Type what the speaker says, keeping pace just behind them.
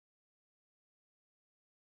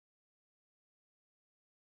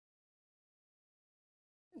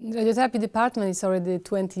The radiotherapy department is already a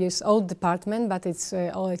 20 years old department, but it's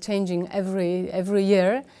all changing every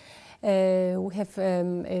year. We have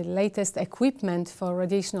latest equipment for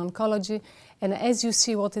radiation oncology, and as you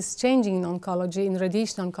see what is changing in oncology, in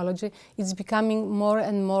radiation oncology, it's becoming more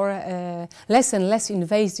and more, less and less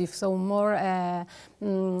invasive, so more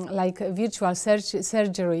like virtual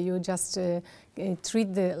surgery. You just treat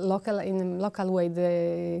in a local way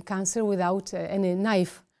the cancer without any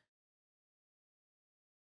knife.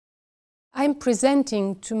 I'm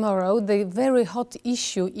presenting tomorrow the very hot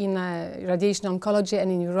issue in radiation oncology and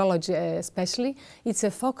in urology especially. It's a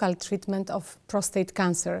focal treatment of prostate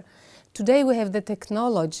cancer. Today we have the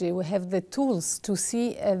technology, we have the tools to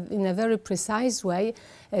see in a very precise way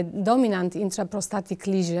a dominant intraprostatic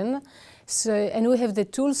lesion. And we have the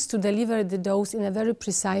tools to deliver the dose in a very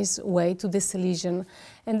precise way to this lesion.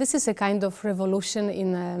 And this is a kind of revolution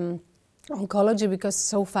in oncology, because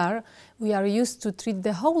so far we are used to treat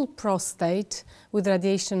the whole prostate with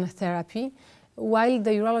radiation therapy, while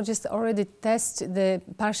the urologists already test the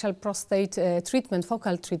partial prostate treatment,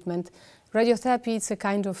 focal treatment. Radiotherapy is a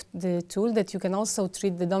kind of the tool that you can also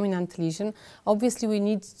treat the dominant lesion. Obviously we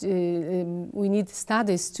need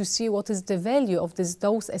studies to see what is the value of this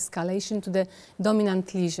dose escalation to the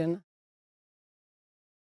dominant lesion.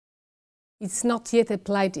 It's not yet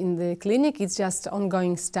applied in the clinic, it's just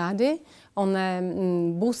ongoing study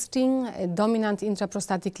on boosting dominant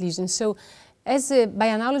intraprostatic lesions. So, by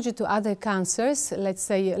analogy to other cancers, let's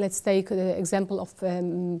take the example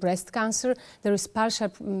of breast cancer. There is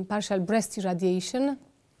partial breast irradiation.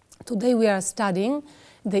 Today we are studying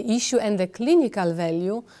the issue and the clinical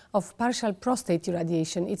value of partial prostate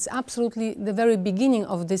irradiation. It's absolutely the very beginning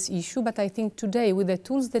of this issue, but I think today, with the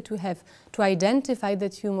tools that we have to identify the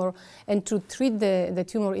tumor and to treat the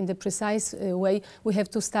tumor in the precise way, we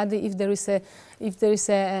have to study if there is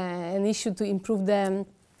an issue to improve the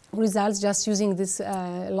results just using this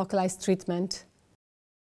localized treatment.